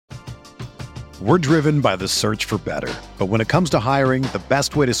We're driven by the search for better. But when it comes to hiring, the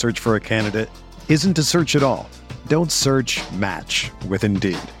best way to search for a candidate isn't to search at all. Don't search, match with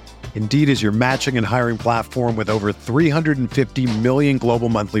Indeed. Indeed is your matching and hiring platform with over 350 million global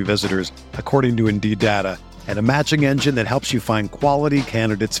monthly visitors, according to Indeed data, and a matching engine that helps you find quality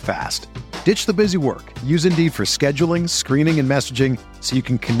candidates fast. Ditch the busy work. Use Indeed for scheduling, screening, and messaging so you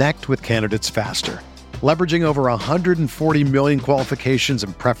can connect with candidates faster. Leveraging over 140 million qualifications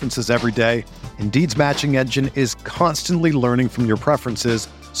and preferences every day, Indeed's matching engine is constantly learning from your preferences,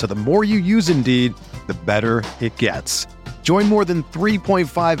 so the more you use Indeed, the better it gets. Join more than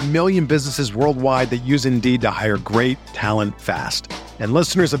 3.5 million businesses worldwide that use Indeed to hire great talent fast. And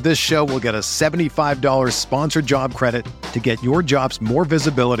listeners of this show will get a $75 sponsored job credit to get your jobs more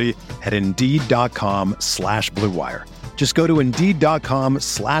visibility at Indeed.com/Blue Wire. Just go to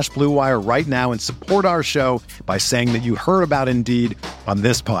Indeed.com/Blue Wire right now and support our show by saying that you heard about Indeed on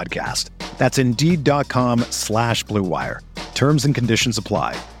this podcast. That's Indeed.com/Blue Wire. Terms and conditions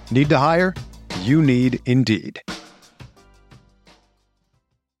apply. Need to hire? You need Indeed.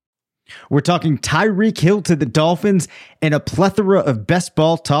 We're talking Tyreek Hill to the Dolphins and a plethora of best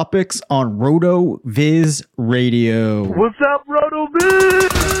ball topics on RotoViz Radio. What's up, RotoViz?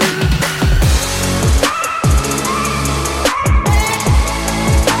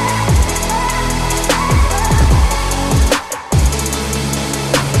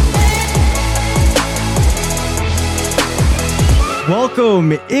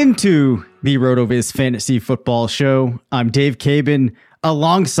 Welcome into the RotoViz Fantasy Football Show. I'm Dave Cabin,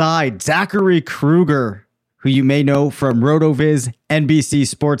 alongside Zachary Kruger, who you may know from RotoViz, NBC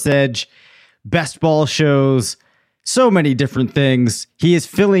Sports Edge, best ball shows, so many different things. He is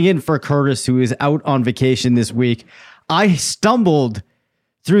filling in for Curtis, who is out on vacation this week. I stumbled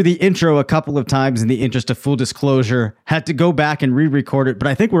through the intro a couple of times in the interest of full disclosure, had to go back and re-record it, but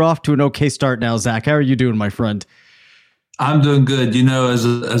I think we're off to an okay start now. Zach, how are you doing, my friend? I'm doing good. You know,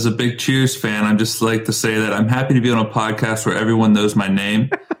 as a big Cheers fan, I just like to say that I'm happy to be on a podcast where everyone knows my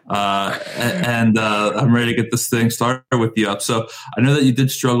name. And I'm ready to get this thing started with you up. So I know that you did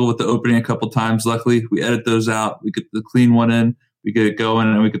struggle with the opening a couple times. Luckily, we edit those out. We get the clean one in, we get it going,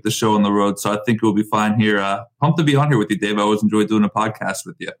 and we get the show on the road. So I think we'll be fine here. Pumped to be on here with you, Dave. I always enjoy doing a podcast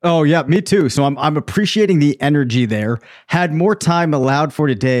with you. Oh, yeah, me too. So I'm appreciating the energy there. Had more time allowed for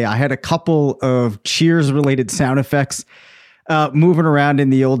today. I had a couple of Cheers-related sound effects moving around in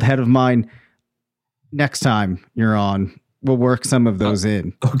the old head of mine. Next time you're on, we'll work some of those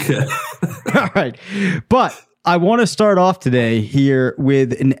in. Okay. All right. But I want to start off today here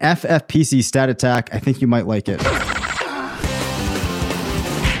with an FFPC stat attack. I think you might like it.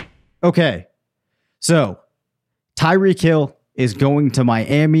 Okay. So Tyreek Hill is going to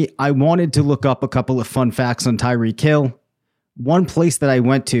Miami. I wanted to look up a couple of fun facts on Tyreek Hill. One place that I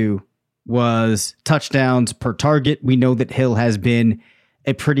went to was touchdowns per target. We know that Hill has been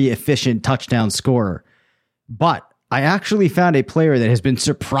a pretty efficient touchdown scorer, but I actually found a player that has been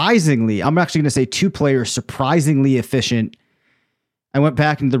surprisingly, I'm actually going to say two players surprisingly efficient. I went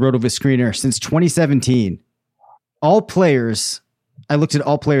back into the RotoViz screener since 2017. All players, I looked at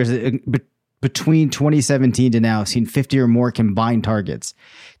all players that between 2017 to now have seen 50 or more combined targets.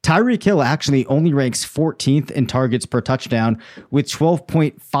 Tyreek Hill actually only ranks 14th in targets per touchdown with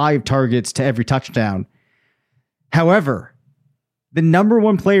 12.5 targets to every touchdown. However, the number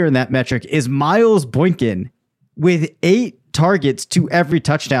one player in that metric is Miles Boykin with 8 targets to every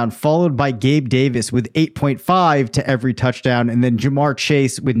touchdown, followed by Gabe Davis with 8.5 to every touchdown, and then Jamar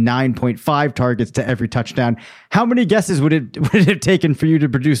Chase with 9.5 targets to every touchdown. How many guesses would it have taken for you to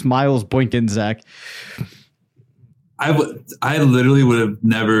produce Miles Boykin, Zach? I literally would have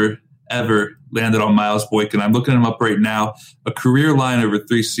never, ever landed on Miles Boykin. I'm looking him up right now. A career line over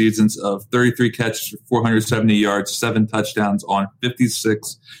 3 seasons of 33 catches for 470 yards, 7 touchdowns on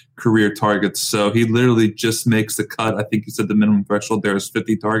 56 career targets. So he literally just makes the cut. I think you said the minimum threshold there is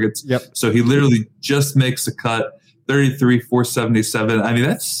 50 targets. Yep. So he literally just makes the cut. 33, 477. I mean,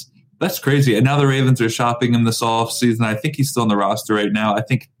 that's crazy. And now the Ravens are shopping him this offseason. I think he's still on the roster right now. I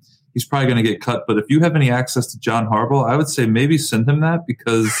think he's probably going to get cut. But if you have any access to John Harbaugh, I would say maybe send him that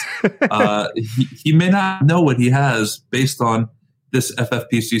because he may not know what he has based on this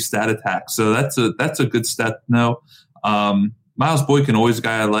FFPC stat attack. So that's a good stat to know. Miles Boykin, always a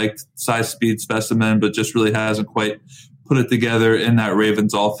guy I liked, size, speed, specimen, but just really hasn't quite put it together in that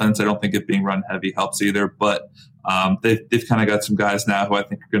Ravens offense. I don't think it being run heavy helps either, but they've kind of got some guys now who I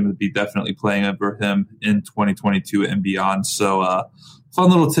think are going to be definitely playing over him in 2022 and beyond. So fun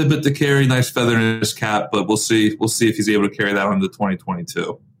little tidbit to carry, nice feather in his cap, but we'll see if he's able to carry that on to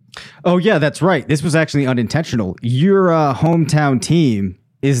 2022. Oh yeah, that's right. This was actually unintentional. Your hometown team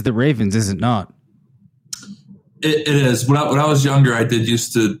is the Ravens, is it not? It is. When I was younger, I did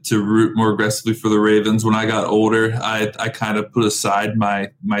used to root more aggressively for the Ravens. When I got older, I kind of put aside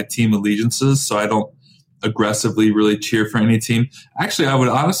my team allegiances, so I don't aggressively really cheer for any team. Actually, I would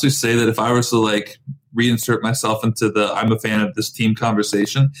honestly say that if I was to like reinsert myself into the I'm a fan of this team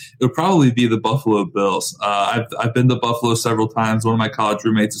conversation, it would probably be the Buffalo Bills. I've been to Buffalo several times. One of my college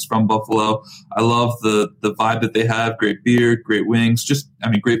roommates is from Buffalo. I love the vibe that they have. Great beer, great wings,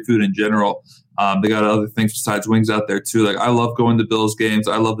 great food in general. They got other things besides wings out there too. Like I love going to Bills games.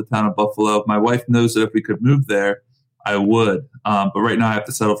 I love the town of Buffalo. My wife knows that if we could move there, I would. But right now I have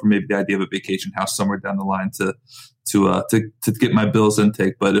to settle for maybe the idea of a vacation house somewhere down the line to get my Bills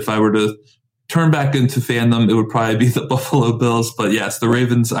intake. But if I were to turn back into fandom, it would probably be the Buffalo Bills. But yes, the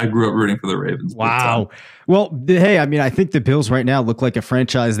Ravens, I grew up rooting for the Ravens. Wow. Well, hey, I think the Bills right now look like a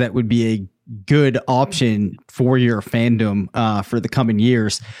franchise that would be a good option for your fandom for the coming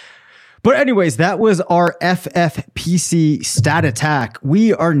years. But anyways, that was our FFPC stat attack.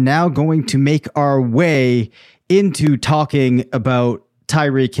 We are now going to make our way into talking about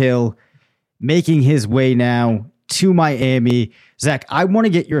Tyreek Hill making his way now to Miami. Zach, I want to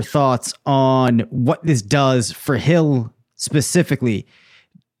get your thoughts on what this does for Hill specifically.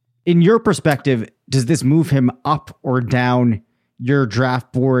 In your perspective, does this move him up or down your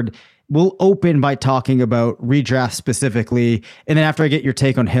draft board? We'll open by talking about redraft specifically. And then after I get your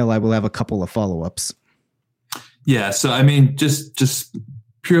take on Hill, I will have a couple of follow-ups. Yeah. So, just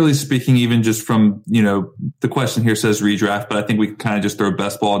purely speaking, even just from, the question here says redraft, but I think we can kind of just throw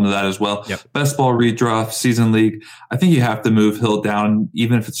best ball into that as well. Yep. Best ball, redraft, season league. I think you have to move Hill down,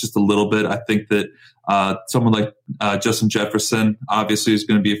 even if it's just a little bit. I think that someone like Justin Jefferson obviously is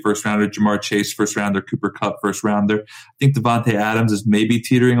going to be a first rounder. Jamar Chase, first rounder. Cooper Kupp, first rounder. I think Devontae Adams is maybe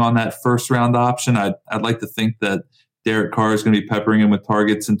teetering on that first round option. I'd like to think that Derek Carr is going to be peppering him with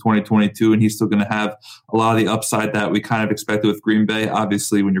targets in 2022, and he's still going to have a lot of the upside that we kind of expected with Green Bay.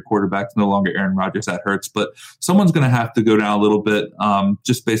 Obviously, when your quarterback's no longer Aaron Rodgers, that hurts. But someone's going to have to go down a little bit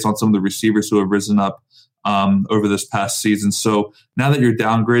just based on some of the receivers who have risen up over this past season. So now that you're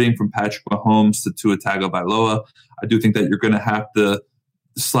downgrading from Patrick Mahomes to Tua Tagovailoa, I do think that you're going to have to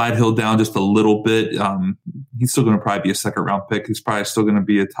slide Hill down just a little bit. He's still going to probably be a second-round pick. He's probably still going to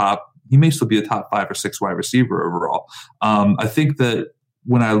be he may still be a top 5 or 6 wide receiver overall. I think that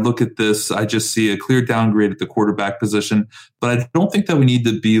when I look at this, I just see a clear downgrade at the quarterback position, but I don't think that we need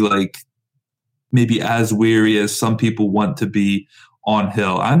to be like maybe as weary as some people want to be on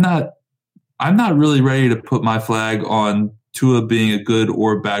Hill. I'm not really ready to put my flag on Tua being a good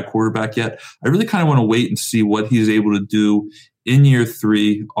or bad quarterback yet. I really kind of want to wait and see what he's able to do in year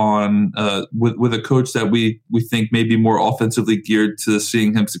 3 on with a coach that we think may be more offensively geared to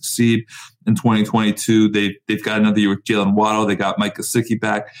seeing him succeed in 2022. They've got another year with Jalen Waddle. They got Mike Gesicki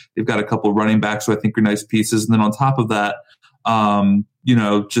back. They've got a couple of running backs who I think are nice pieces. And then on top of that,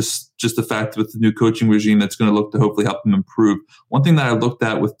 just the fact with the new coaching regime that's going to look to hopefully help him improve. One thing that I looked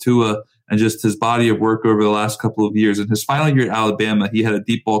at with Tua and just his body of work over the last couple of years, in his final year at Alabama, he had a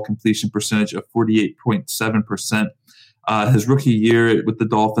deep ball completion percentage of 48.7%. His rookie year with the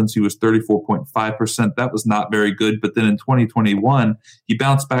Dolphins, he was 34.5%. That was not very good. But then in 2021, he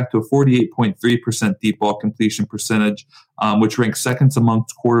bounced back to a 48.3% deep ball completion percentage, which ranks second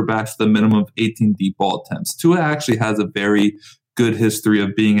amongst quarterbacks with a minimum of 18 deep ball attempts. Tua actually has a very good history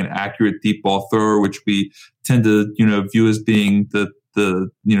of being an accurate deep ball thrower, which we tend to, view as being the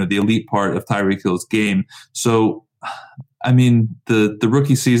elite part of Tyreek Hill's game. So, the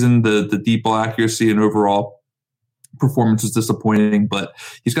rookie season, the deep ball accuracy and overall performance is disappointing, but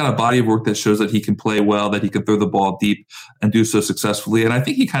he's got a body of work that shows that he can play well, that he can throw the ball deep and do so successfully. And I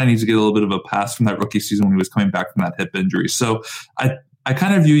think he kind of needs to get a little bit of a pass from that rookie season when he was coming back from that hip injury. So I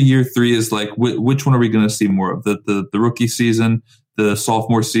kind of view year 3 as like, which one are we going to see more of, the rookie season, the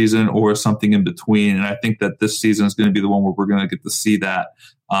sophomore season, or something in between? And I think that this season is going to be the one where we're going to get to see that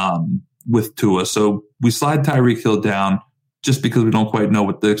with Tua. So we slide Tyreek Hill down just because we don't quite know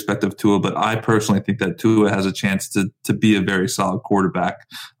what to expect of Tua. But I personally think that Tua has a chance to be a very solid quarterback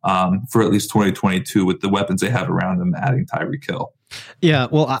for at least 2022 with the weapons they have around him, adding Tyreek Hill. Yeah,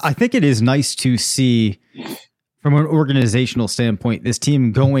 well, I think it is nice to see from an organizational standpoint, this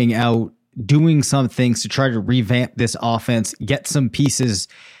team going out, doing some things to try to revamp this offense, get some pieces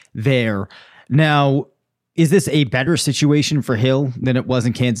there. Now, is this a better situation for Hill than it was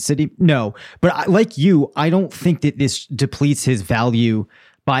in Kansas City? No, but like you, I don't think that this depletes his value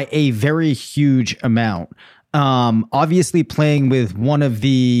by a very huge amount. Obviously playing with one of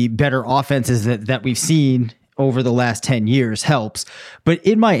the better offenses that we've seen over the last 10 years helps. But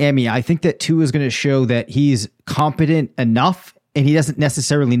in Miami, I think that Tua is going to show that he's competent enough and he doesn't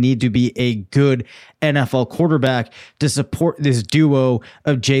necessarily need to be a good NFL quarterback to support this duo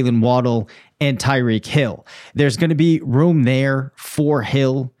of Jalen Waddle and Tyreek Hill. There's going to be room there for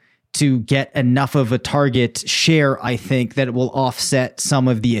Hill to get enough of a target share, I think, that it will offset some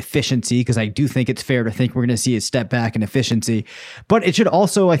of the efficiency, because I do think it's fair to think we're going to see a step back in efficiency. But it should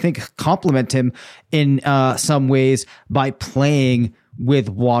also, I think, complement him in some ways by playing with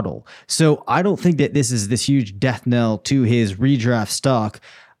Waddle. So I don't think that this is this huge death knell to his redraft stock.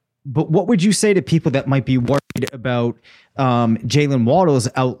 But what would you say to people that might be worried about Jalen Waddle's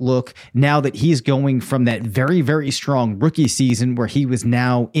outlook now that he's going from that very, very strong rookie season where he was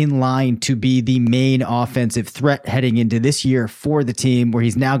now in line to be the main offensive threat heading into this year for the team, where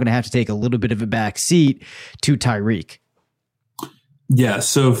he's now going to have to take a little bit of a back seat to Tyreek? Yeah,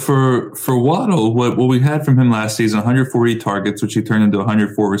 so for Waddle, what we had from him last season, 140 targets, which he turned into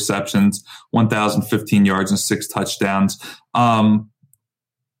 104 receptions, 1,015 yards and 6 touchdowns.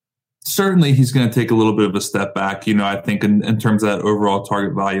 Certainly he's going to take a little bit of a step back, I think in terms of that overall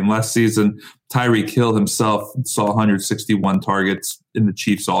target volume. Last season, Tyreek Hill himself saw 161 targets in the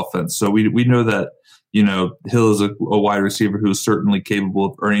Chiefs offense. So we know that, Hill is a wide receiver who is certainly capable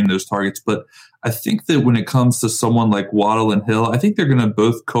of earning those targets. But I think that when it comes to someone like Waddle and Hill, I think they're going to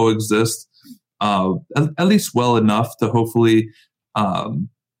both coexist at least well enough to hopefully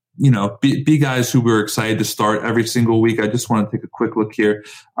be guys who we're excited to start every single week. I just want to take a quick look here.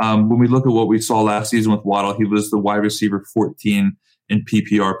 When we look at what we saw last season with Waddle, he was the wide receiver 14 in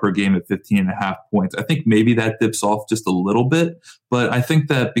PPR per game at 15.5 points. I think maybe that dips off just a little bit, but I think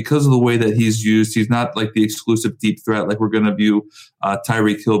that because of the way that he's used, he's not like the exclusive deep threat like we're going to view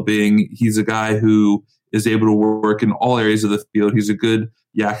Tyreek Hill being. He's a guy who is able to work in all areas of the field. He's a good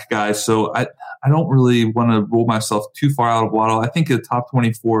yak guy. So I don't really want to rule myself too far out of Waddle. I think a top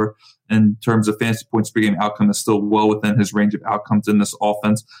 24 in terms of fantasy points per game outcome is still well within his range of outcomes in this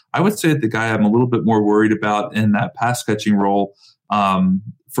offense. I would say that the guy I'm a little bit more worried about in that pass catching role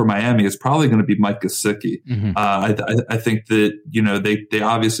for Miami is probably going to be Mike Gesicki. Mm-hmm. I think that, they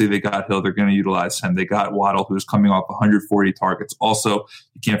obviously they got Hill. They're going to utilize him. They got Waddle, who's coming off 140 targets. Also,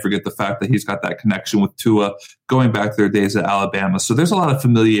 you can't forget the fact that he's got that connection with Tua going back to their days at Alabama. So there's a lot of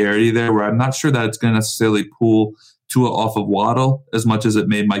familiarity there where I'm not sure that it's going to necessarily pull Tua off of Waddle as much as it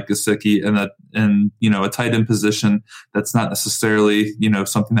made Mike Gesicki in a tight end position that's not necessarily,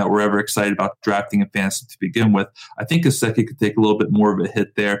 something that we're ever excited about drafting in fantasy to begin with. I think Gesicki could take a little bit more of a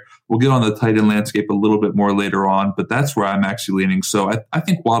hit there. We'll get on the tight end landscape a little bit more later on, but that's where I'm actually leaning. So I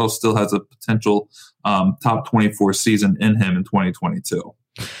think Waddle still has a potential top 24 season in him in 2022.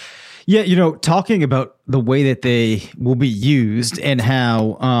 Yeah, talking about the way that they will be used and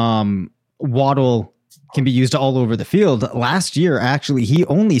how Waddle can be used all over the field. Last year, actually, he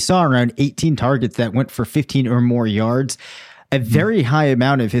only saw around 18 targets that went for 15 or more yards. A very high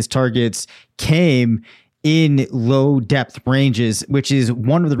amount of his targets came in low depth ranges, which is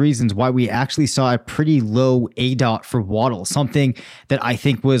one of the reasons why we actually saw a pretty low ADOT for Waddle, something that I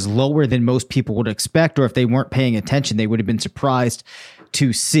think was lower than most people would expect, or if they weren't paying attention, they would have been surprised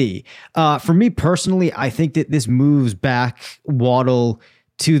to see. For me personally, I think that this moves back Waddle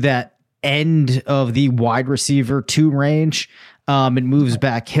to that end of the wide receiver 2 range. It moves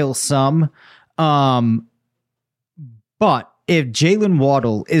back Hill some. But if Jalen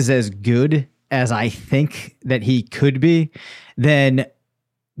Waddle is as good as I think that he could be, then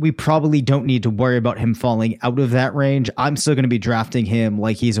we probably don't need to worry about him falling out of that range. I'm still going to be drafting him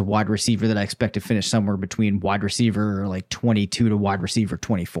like he's a wide receiver that I expect to finish somewhere between wide receiver like 22 to wide receiver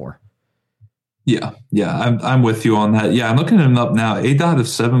 24. Yeah, I'm with you on that. Yeah, I'm looking him up now. ADOT of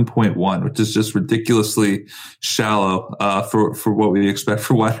 7.1, which is just ridiculously shallow for what we expect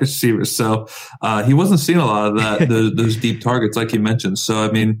for wide receivers. So he wasn't seeing a lot of that those deep targets like you mentioned. So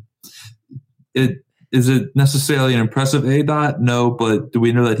I mean, is it necessarily an impressive ADOT? No, but do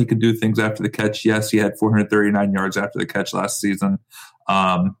we know that he can do things after the catch? Yes, he had 439 yards after the catch last season.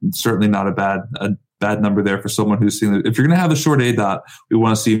 Certainly not a bad number there for someone who's seen it. If you're going to have a short ADOT, we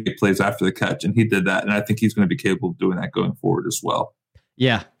want to see him make plays after the catch, and he did that. And I think he's going to be capable of doing that going forward as well.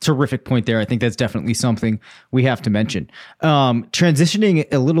 Yeah, terrific point there. I think that's definitely something we have to mention. Transitioning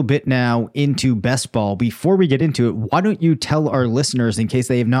a little bit now into best ball. Before we get into it, why don't you tell our listeners, in case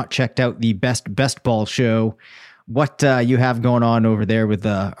they have not checked out the best ball show, what you have going on over there with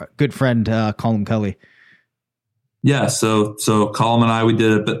our good friend Colin Cully? Yeah, so Colin and I, we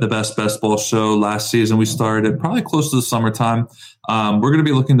did the best ball show last season. We started probably close to the summertime. We're going to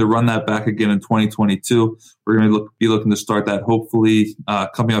be looking to run that back again in 2022. We're going to be looking to start that hopefully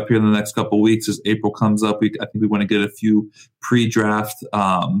coming up here in the next couple of weeks as April comes up. I think we want to get a few pre-draft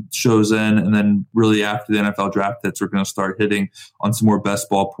shows in, and then really after the NFL draft hits, we're going to start hitting on some more best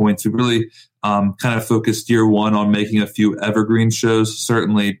ball points. We really kind of focused year one on making a few evergreen shows.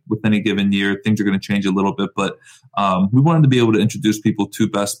 Certainly with any given year, things are going to change a little bit, but we wanted to be able to introduce people to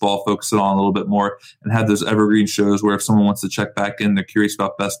best ball, focus it on a little bit more, and have those evergreen shows where if someone wants to check back in, they're curious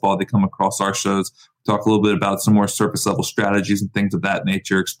about best ball, they come across our shows, talk a little bit about some more surface level strategies and things of that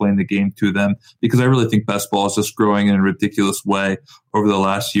nature, explain the game to them, because I really think best ball is just growing in a ridiculous way over the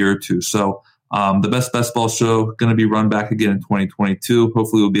last year or two. So the best ball show going to be run back again in 2022.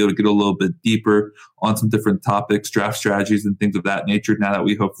 Hopefully we'll be able to get a little bit deeper on some different topics, draft strategies and things of that nature, now that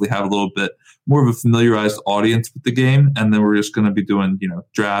we hopefully have a little bit more of a familiarized audience with the game. And then we're just going to be doing,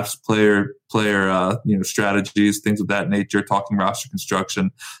 drafts, player, strategies, things of that nature, talking roster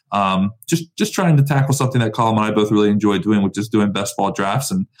construction, just trying to tackle something that Colin and I both really enjoy doing, which is doing best ball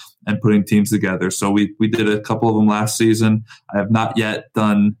drafts and putting teams together. So we did a couple of them last season. I have not yet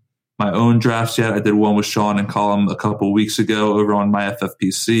done my own drafts yet. I did one with Sean and Colin a couple of weeks ago over on my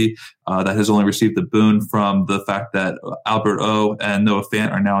FFPC that has only received a boon from the fact that Albert O and Noah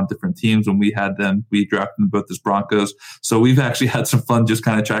Fant are now on different teams. When we had them, we drafted them both as Broncos. So we've actually had some fun just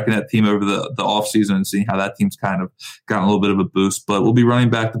kind of tracking that team over the offseason and seeing how that team's kind of gotten a little bit of a boost. But we'll be running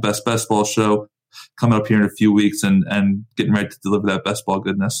back the best ball show coming up here in a few weeks and getting ready to deliver that best ball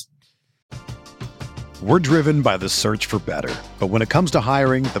goodness. We're driven by the search for better. But when it comes to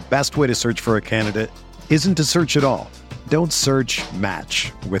hiring, the best way to search for a candidate isn't to search at all. Don't search,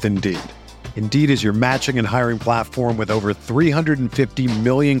 match with Indeed. Indeed is your matching and hiring platform with over 350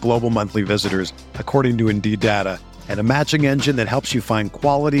 million global monthly visitors, according to Indeed data, and a matching engine that helps you find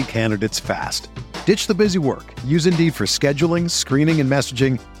quality candidates fast. Ditch the busy work. Use Indeed for scheduling, screening, and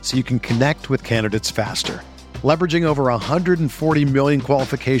messaging so you can connect with candidates faster. Leveraging over 140 million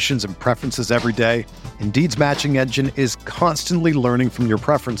qualifications and preferences every day, Indeed's matching engine is constantly learning from your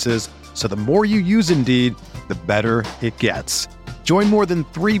preferences, so the more you use Indeed, the better it gets. Join more than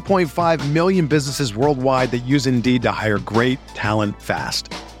 3.5 million businesses worldwide that use Indeed to hire great talent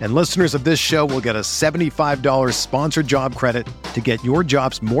fast. And listeners of this show will get a $75 sponsored job credit to get your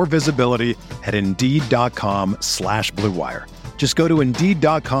jobs more visibility at Indeed.com/Blue Wire. Just go to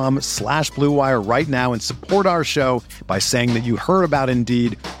Indeed.com/Blue Wire right now and support our show by saying that you heard about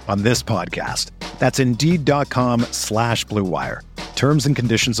Indeed on this podcast. That's Indeed.com/Blue Wire. Terms and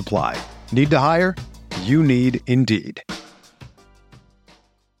conditions apply. Need to hire? You need Indeed.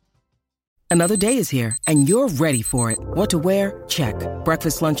 Another day is here, and you're ready for it. What to wear? Check.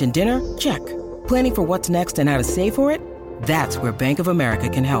 Breakfast, lunch, and dinner? Check. Planning for what's next and how to save for it? That's where Bank of America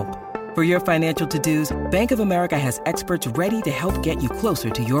can help. For your financial to-dos, Bank of America has experts ready to help get you closer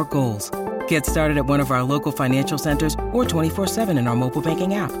to your goals. Get started at one of our local financial centers or 24/7 in our mobile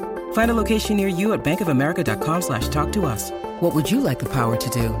banking app. Find a location near you at bankofamerica.com/talktous. What would you like the power to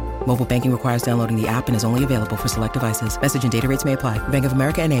do? Mobile banking requires downloading the app and is only available for select devices. Message and data rates may apply. Bank of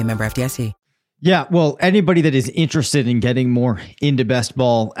America NA, member FDIC. Yeah, well, anybody that is interested in getting more into best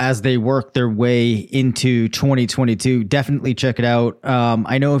ball as they work their way into 2022, definitely check it out.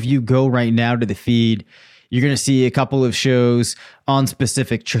 I know if you go right now to the feed, you're going to see a couple of shows on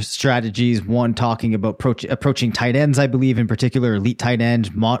specific strategies. One talking about approaching tight ends, I believe, in particular, elite tight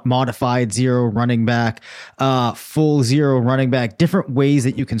end, modified zero running back, full zero running back, different ways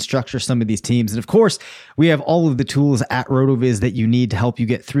that you can structure some of these teams. And of course, we have all of the tools at RotoViz that you need to help you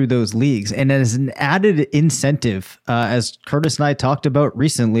get through those leagues. And as an added incentive, as Curtis and I talked about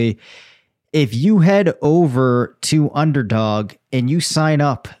recently, if you head over to Underdog and you sign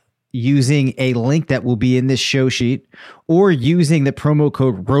up using a link that will be in this show sheet or using the promo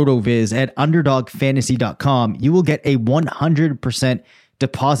code RotoViz at underdogfantasy.com, you will get a 100%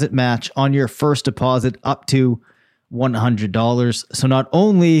 deposit match on your first deposit up to $100. So not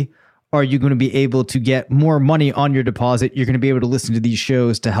only are you going to be able to get more money on your deposit, you're going to be able to listen to these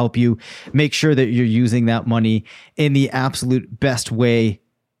shows to help you make sure that you're using that money in the absolute best way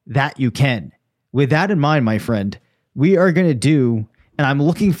that you can. With that in mind, my friend, we are going to do, and I'm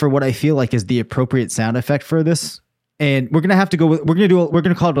looking for what I feel like is the appropriate sound effect for this. And we're going to have to go with, we're going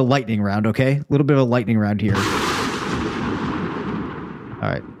to call it a lightning round. Okay. A little bit of a lightning round here. All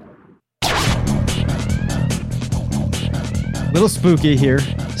right. Little spooky here.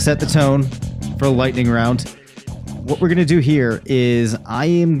 Set the tone for a lightning round. What we're going to do here is I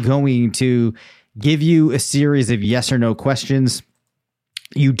am going to give you a series of yes or no questions.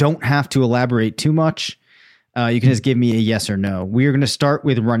 You don't have to elaborate too much. You can just give me a yes or no. We are going to start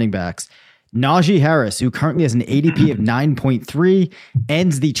with running backs. Najee Harris, who currently has an ADP of 9.3,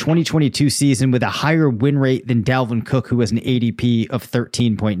 ends the 2022 season with a higher win rate than Dalvin Cook, who has an ADP of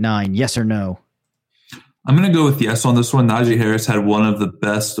 13.9. Yes or no? I'm going to go with yes on this one. Najee Harris had one of the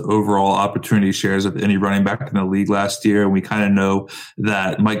best overall opportunity shares of any running back in the league last year. And we kind of know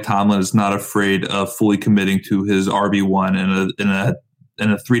that Mike Tomlin is not afraid of fully committing to his RB1 in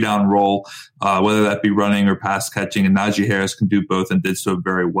a 3-down role, whether that be running or pass catching, and Najee Harris can do both and did so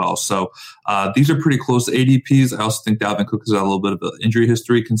very well. So these are pretty close ADPs. I also think Dalvin Cook has got a little bit of an injury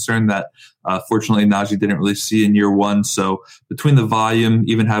history concern that fortunately Najee didn't really see in year one. So between the volume,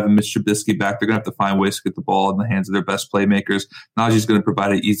 even having Mitch Trubisky back, they're going to have to find ways to get the ball in the hands of their best playmakers. Najee's going to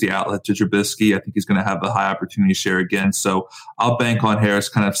provide an easy outlet to Trubisky. I think he's going to have a high opportunity share again. So I'll bank on Harris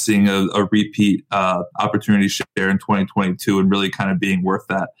kind of seeing a repeat opportunity share in 2022 and really kind of being worth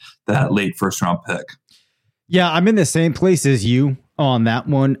that late first round pick. Yeah, I'm in the same place as you on that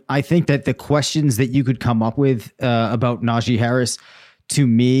one. I think that the questions that you could come up with about Najee Harris, to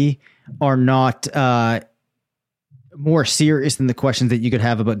me, are not more serious than the questions that you could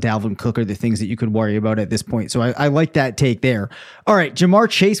have about Dalvin Cook or the things that you could worry about at this point. So I like that take there. All right, Ja'Marr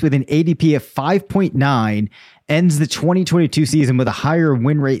Chase with an ADP of 5.9 ends the 2022 season with a higher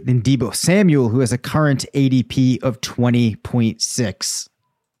win rate than Deebo Samuel, who has a current ADP of 20.6.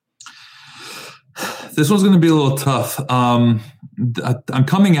 This one's going to be a little tough. I'm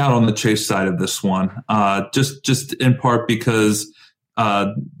coming out on the Chase side of this one, just in part because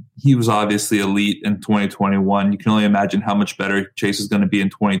he was obviously elite in 2021. You can only imagine how much better Chase is going to be in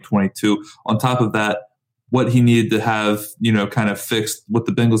 2022. On top of that, what he needed to have, kind of fixed, what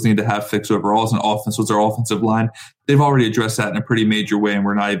the Bengals need to have fixed overall as an offense was their offensive line. They've already addressed that in a pretty major way, and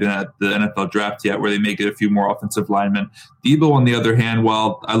we're not even at the NFL draft yet where they may get a few more offensive linemen. Deebo, on the other hand,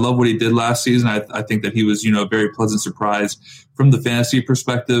 while I love what he did last season, I think that he was, a very pleasant surprise from the fantasy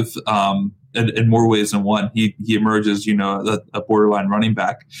perspective. In more ways than one, he emerges, a borderline running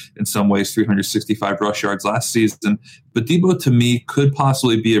back in some ways, 365 rush yards last season. But Deebo, to me, could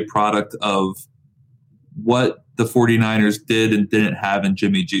possibly be a product of what the 49ers did and didn't have in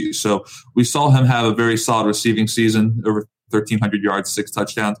Jimmy G. So we saw him have a very solid receiving season, over 1,300 yards, 6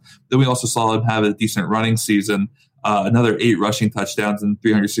 touchdowns. Then we also saw him have a decent running season, another 8 rushing touchdowns and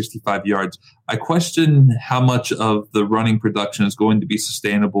 365 yards. I question how much of the running production is going to be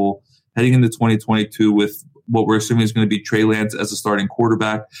sustainable heading into 2022 with what we're assuming is going to be Trey Lance as a starting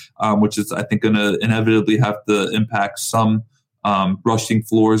quarterback, which is, I think, going to inevitably have to impact some rushing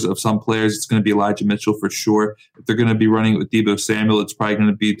floors of some players. It's going to be Elijah Mitchell for sure. If they're going to be running it with Deebo Samuel, it's probably going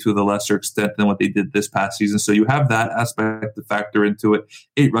to be to the lesser extent than what they did this past season. So you have that aspect to factor into it.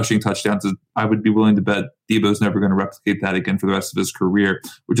 8 rushing touchdowns. I would be willing to bet Deebo's never going to replicate that again for the rest of his career,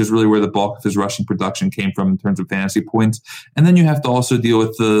 which is really where the bulk of his rushing production came from in terms of fantasy points. And then you have to also deal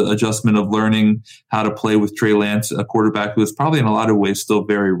with the adjustment of learning how to play with Trey Lance, a quarterback who is probably in a lot of ways still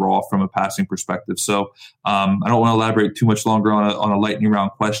very raw from a passing perspective. So I don't want to elaborate too much longer on a lightning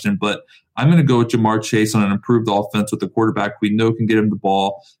round question, but I'm going to go with Ja'Marr Chase on an improved offense with a quarterback we know can get him the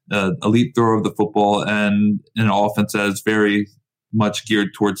ball, elite thrower of the football, and an offense that is very much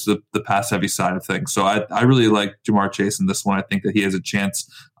geared towards the pass-heavy side of things. So I really like Ja'Marr Chase in this one. I think that he has a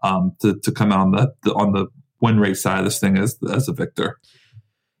chance to come out on the win rate side of this thing as a victor.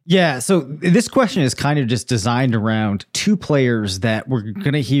 Yeah, so this question is kind of just designed around 2 players that we're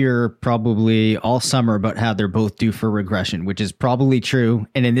going to hear probably all summer about how they're both due for regression, which is probably true.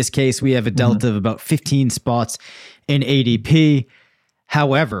 And in this case, we have a delta of about 15 spots in ADP.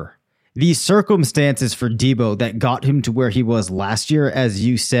 However, these circumstances for Deebo that got him to where he was last year, as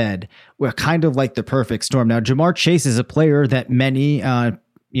you said, were kind of like the perfect storm. Now, Ja'Marr Chase is a player that many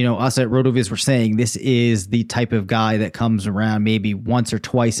us at RotoViz were saying this is the type of guy that comes around maybe once or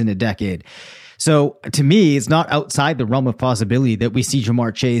twice in a decade. So to me, it's not outside the realm of possibility that we see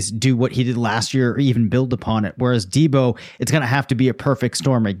Ja'Marr Chase do what he did last year or even build upon it. Whereas Deebo, it's going to have to be a perfect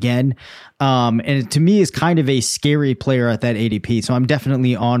storm again. And to me is kind of a scary player at that ADP. So I'm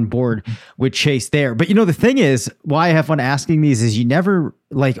definitely on board with Chase there. But the thing is, why I have fun asking these is you never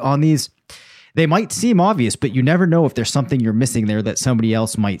on these, they might seem obvious, but you never know if there's something you're missing there that somebody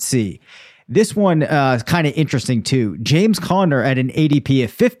else might see. This one is kind of interesting too. James Conner at an ADP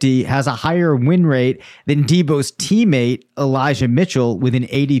of 50 has a higher win rate than Deebo's teammate Elijah Mitchell with an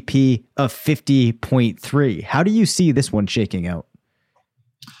ADP of 50.3. How do you see this one shaking out?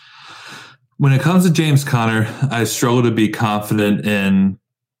 When it comes to James Conner, I struggle to be confident in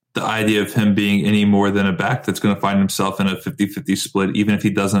the idea of him being any more than a back that's going to find himself in a 50-50 split, even if he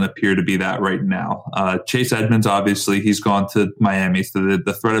doesn't appear to be that right now. Chase Edmonds, obviously, he's gone to Miami, so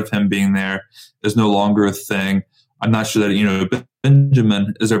the threat of him being there is no longer a thing. I'm not sure that,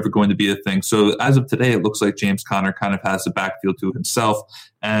 Benjamin is ever going to be a thing. So as of today, it looks like James Conner kind of has the backfield to himself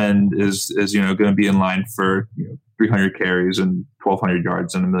and is going to be in line for 300 carries and 1,200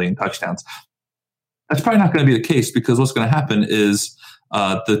 yards and 1 million touchdowns. That's probably not going to be the case, because what's going to happen is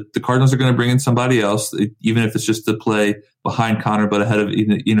the Cardinals are going to bring in somebody else, even if it's just to play behind Conner but ahead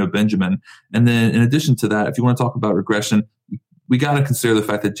of Benjamin. And then in addition to that, if you want to talk about regression, we got to consider the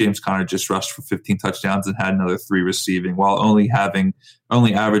fact that James Conner just rushed for 15 touchdowns and had another 3 receiving, while only averaging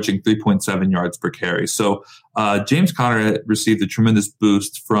 3.7 yards per carry. So James Conner received a tremendous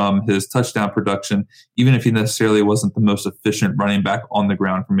boost from his touchdown production, even if he necessarily wasn't the most efficient running back on the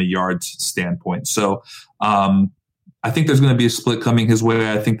ground from a yards standpoint. So I think there's going to be a split coming his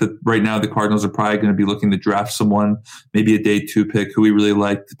way. I think that right now the Cardinals are probably going to be looking to draft someone, maybe a day 2 pick who we really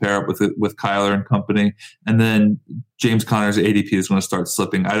like to pair up with Kyler and company. And then James Conner's ADP is going to start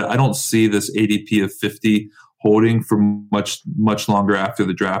slipping. I don't see this ADP of 50 holding for much longer after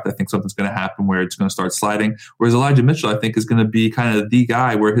the draft. I think something's going to happen where it's going to start sliding. Whereas Elijah Mitchell, I think, is going to be kind of the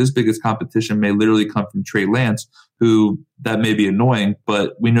guy where his biggest competition may literally come from Trey Lance, who that may be annoying,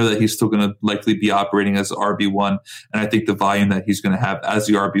 but we know that he's still going to likely be operating as RB1. And I think the volume that he's going to have as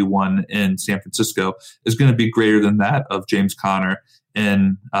the RB1 in San Francisco is going to be greater than that of James Conner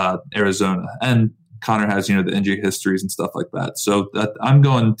in Arizona. And Conner has, the injury histories and stuff like that. So I'm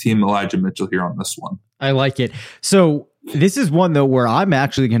going team Elijah Mitchell here on this one. I like it. So this is one, though, where I'm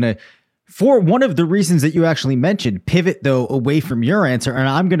actually going to, for one of the reasons that you actually mentioned, pivot, though, away from your answer. And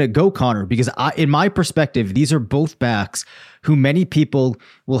I'm going to go Conner because in my perspective, these are both backs who many people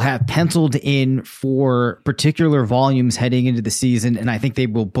will have penciled in for particular volumes heading into the season. And I think they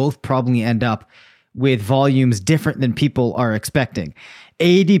will both probably end up with volumes different than people are expecting.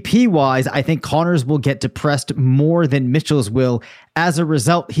 ADP wise, I think Conner's will get depressed more than Mitchell's will. As a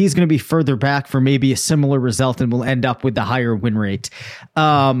result, he's going to be further back for maybe a similar result and will end up with the higher win rate.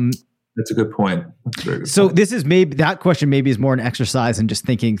 That's a good point. So this is that question maybe is more an exercise in just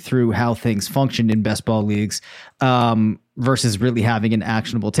thinking through how things function in best ball leagues versus really having an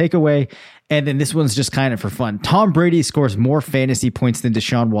actionable takeaway. And then this one's just kind of for fun. Tom Brady scores more fantasy points than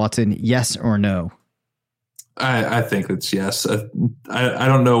Deshaun Watson. Yes or no? I think it's yes. I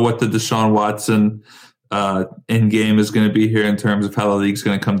don't know what the Deshaun Watson end game is going to be here in terms of how the league's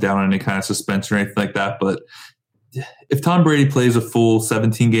going to come down on any kind of suspension or anything like that. But if Tom Brady plays a full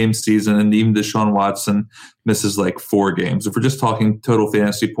 17-game season and even Deshaun Watson misses like 4 games, if we're just talking total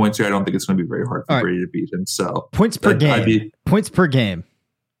fantasy points here, I don't think it's going to be very hard for Brady to beat him. So points per game. Points per game.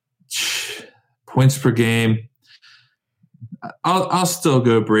 Points per game. I'll still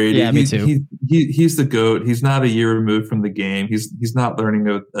go Brady. Yeah, me too. He's the GOAT. He's not a year removed from the game. He's not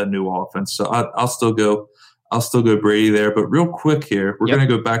learning a new offense. So I'll still go Brady there. But real quick here, we're going to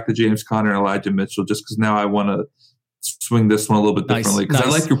go back to James Conner and Elijah Mitchell just because now I want to swing this one a little bit differently. Because I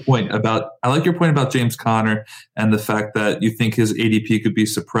like your point about James Conner and the fact that you think his ADP could be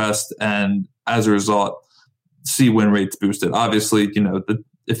suppressed and as a result see win rates boosted. Obviously,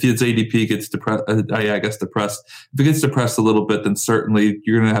 if his ADP gets depressed, depressed. If it gets depressed a little bit, then certainly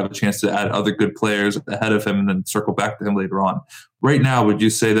you're going to have a chance to add other good players ahead of him and then circle back to him later on. Right now, would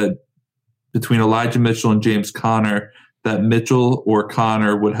you say that between Elijah Mitchell and James Conner, that Mitchell or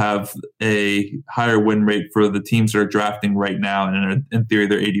Conner would have a higher win rate for the teams that are drafting right now, and in theory,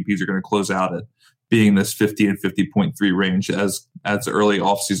 their ADPs are going to close out at being this 50 and 50.3 range as early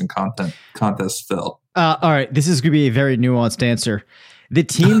offseason contests fill? All right, this is going to be a very nuanced answer. The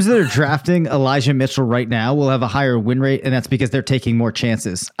teams that are drafting Elijah Mitchell right now will have a higher win rate, and that's because they're taking more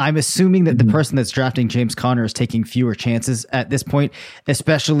chances. I'm assuming that the person that's drafting James Conner is taking fewer chances at this point,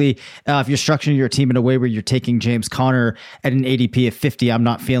 especially if you're structuring your team in a way where you're taking James Conner at an ADP of 50. I'm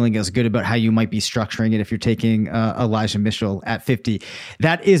not feeling as good about how you might be structuring it if you're taking Elijah Mitchell at 50.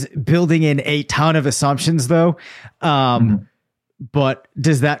 That is building in a ton of assumptions, though. But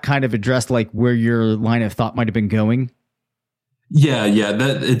does that kind of address like where your line of thought might have been going? Yeah,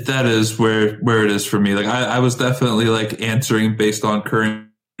 that is where it is for me. Like I was definitely like answering based on current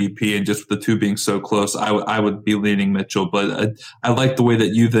ADP, and just with the two being so close, I would be leaning Mitchell. But I like the way that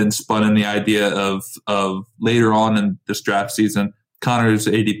you then spun in the idea of later on in this draft season, Conner's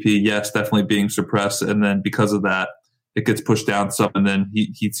ADP, yes, definitely being suppressed, and then because of that, it gets pushed down some, and then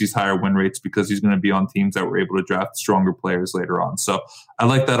he sees higher win rates because he's going to be on teams that were able to draft stronger players later on. So I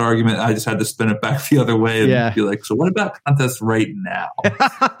like that argument. I just had to spin it back the other way and be like, so what about contests right now?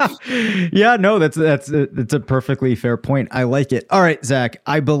 Yeah, no, that's a perfectly fair point. I like it. All right, Zach,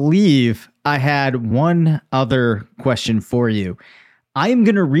 I believe I had one other question for you. I am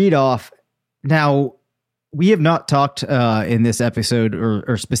going to read off now. we have not talked in this episode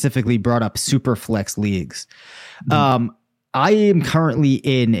or specifically brought up super flex leagues. I am currently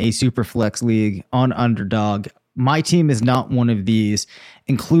in a super flex league on Underdog. My team is not one of these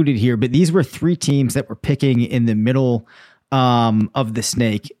included here, but these were 3 teams that were picking in the middle of the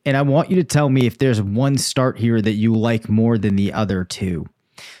snake. And I want you to tell me if there's one start here that you like more than the other 2.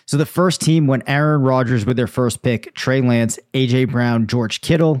 So the first team went Aaron Rodgers with their first pick, Trey Lance, AJ Brown, George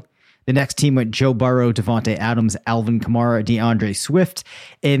Kittle. The next team went Joe Burrow, Devontae Adams, Alvin Kamara, DeAndre Swift.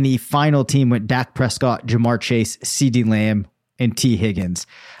 And the final team went Dak Prescott, Jamar Chase, CeeDee Lamb, and T. Higgins.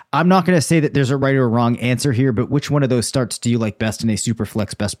 I'm not going to say that there's a right or wrong answer here, but which one of those starts do you like best in a super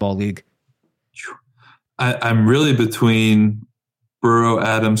flex best ball league? I'm really between Burrow,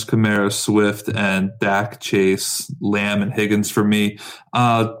 Adams, Kamara, Swift, and Dak, Chase, Lamb, and Higgins for me.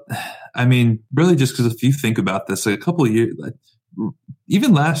 I mean, really just because if you think about this, like a couple of years, like,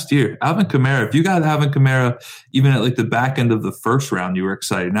 even last year, Alvin Kamara, if you got Alvin Kamara even at like the back end of the first round, you were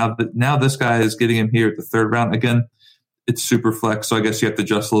excited. Now this guy is getting him here at the third round. Again, it's super flex, so I guess you have to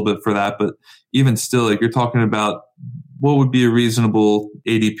adjust a little bit for that. But even still, like you're talking about what would be a reasonable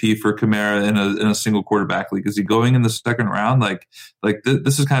ADP for Kamara in a single quarterback league? Is he going in the second round?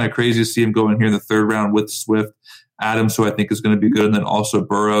 This is kind of crazy to see him going here in the third round with Swift, Adams, who I think is going to be good, and then also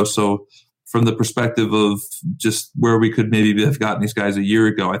Burrow. So from the perspective of just where we could maybe have gotten these guys a year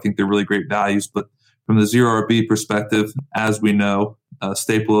ago, I think they're really great values. But from the zero RB perspective, as we know, a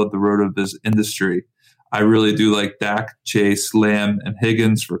staple of the RotoViz industry, I really do like Dak, Chase, Lamb, and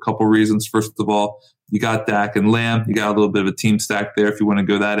Higgins for a couple reasons. First of all, you got Dak and Lamb. You got a little bit of a team stack there if you want to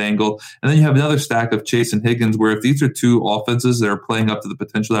go that angle. And then you have another stack of Chase and Higgins, where if these are 2 offenses that are playing up to the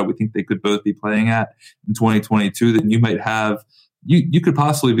potential that we think they could both be playing at in 2022, then you might have you could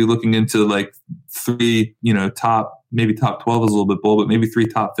possibly be looking into like 3, maybe top 12 is a little bit bold, but maybe 3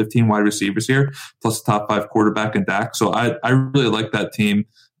 top 15 wide receivers here, plus a top 5 quarterback and Dak. So I really like that team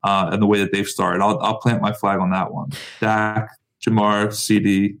and the way that they've started. I'll plant my flag on that one. Dak, Jamar,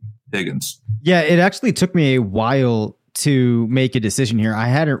 CD, Higgins. Yeah, it actually took me a while to make a decision here. I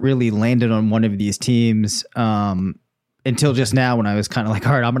hadn't really landed on one of these teams until just now, when I was kind of like,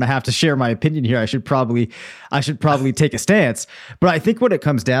 all right, I'm going to have to share my opinion here. I should probably take a stance. But I think what it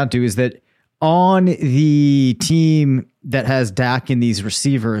comes down to is that on the team that has Dak and these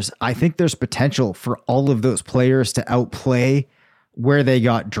receivers, I think there's potential for all of those players to outplay where they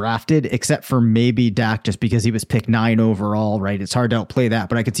got drafted, except for maybe Dak, just because he was picked 9 overall, right? It's hard to outplay that,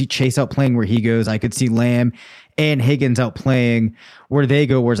 but I could see Chase outplaying where he goes. I could see Lamb and Higgins outplaying where they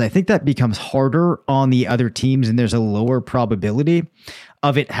go, whereas I think that becomes harder on the other teams and there's a lower probability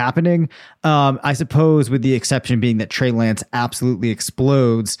of it happening. I suppose with the exception being that Trey Lance absolutely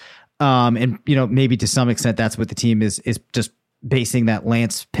explodes. And maybe to some extent that's what the team is just basing that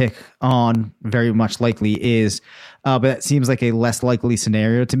Lance pick on, very much likely is, but that seems like a less likely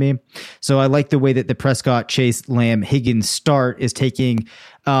scenario to me. So I like the way that the Prescott, Chase, Lamb, Higgins start is taking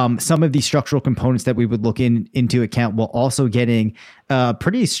some of the structural components that we would look into account, while also getting a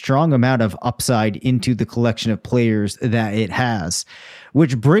pretty strong amount of upside into the collection of players that it has.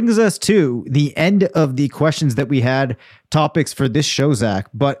 Which brings us to the end of the questions that we had, topics for this show, Zach,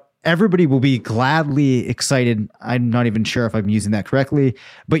 but everybody will be gladly excited. I'm not even sure if I'm using that correctly,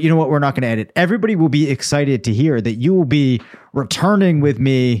 but you know what? We're not going to edit. Everybody will be excited to hear that you will be returning with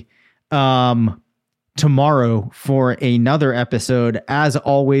me tomorrow for another episode. As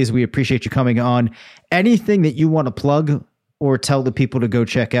always, we appreciate you coming on. Anything that you want to plug or tell the people to go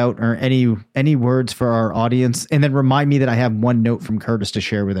check out, or any words for our audience? And then remind me that I have one note from Curtis to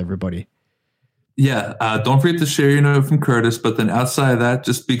share with everybody. Yeah, don't forget to share your note from Curtis. But then outside of that,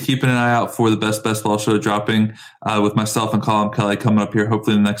 just be keeping an eye out for the Best Ball Show dropping with myself and Colin Kelly coming up here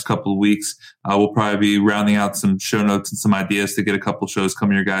hopefully in the next couple of weeks. We'll probably be rounding out some show notes and some ideas to get a couple shows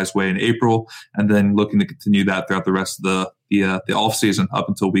coming your guys' way in April, and then looking to continue that throughout the rest of the off season up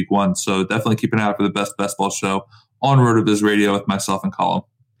until week 1. So definitely keep an eye out for the Best Ball Show on RotoViz Radio with myself and Colin.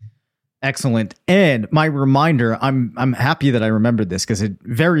 Excellent. And my reminder, I'm happy that I remembered this because it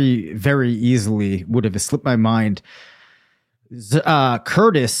very, very easily would have slipped my mind.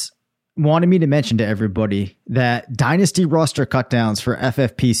 Curtis wanted me to mention to everybody that dynasty roster cutdowns for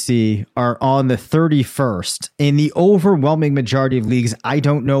FFPC are on the 31st. In the overwhelming majority of leagues, I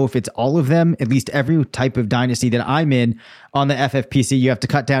don't know if it's all of them, at least every type of dynasty that I'm in on the FFPC, you have to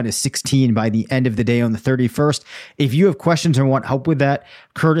cut down to 16 by the end of the day on the 31st. If you have questions or want help with that,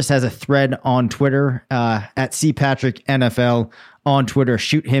 Curtis has a thread on Twitter at CPatrickNFL on Twitter.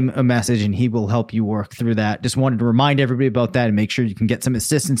 Shoot him a message and he will help you work through that. Just wanted to remind everybody about that and make sure you can get some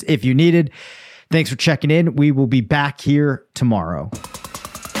assistance if you needed. Thanks for checking in. We will be back here tomorrow.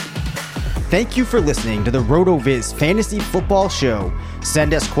 Thank you for listening to the RotoViz Fantasy Football Show.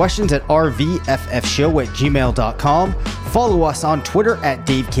 Send us questions at rvffshow@gmail.com. Follow us on Twitter at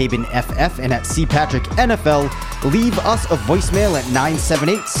DaveCabinFF and at CPatrickNFL. Leave us a voicemail at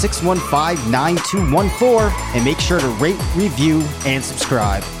 978-615-9214 and make sure to rate, review, and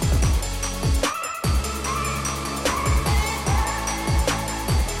subscribe.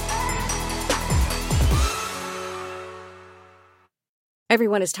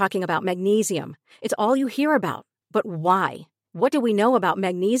 Everyone is talking about magnesium. It's all you hear about. But why? What do we know about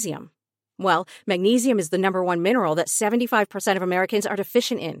magnesium? Well, magnesium is the number one mineral that 75% of Americans are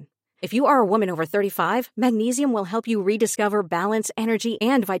deficient in. If you are a woman over 35, magnesium will help you rediscover balance, energy,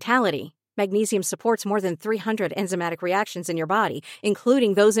 and vitality. Magnesium supports more than 300 enzymatic reactions in your body,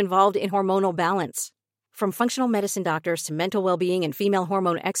 including those involved in hormonal balance. From functional medicine doctors to mental well-being and female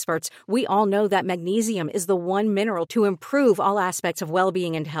hormone experts, we all know that magnesium is the one mineral to improve all aspects of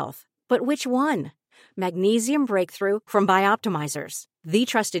well-being and health. But which one? Magnesium Breakthrough from Bioptimizers, the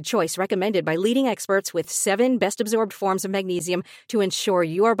trusted choice recommended by leading experts with 7 best-absorbed forms of magnesium to ensure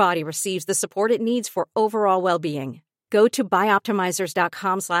your body receives the support it needs for overall well-being. Go to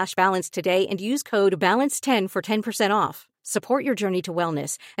bioptimizers.com/balance today and use code BALANCE10 for 10% off. Support your journey to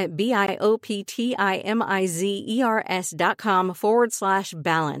wellness at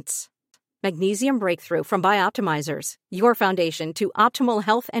bioptimizers.com/balance. Magnesium Breakthrough from Bioptimizers, your foundation to optimal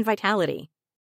health and vitality.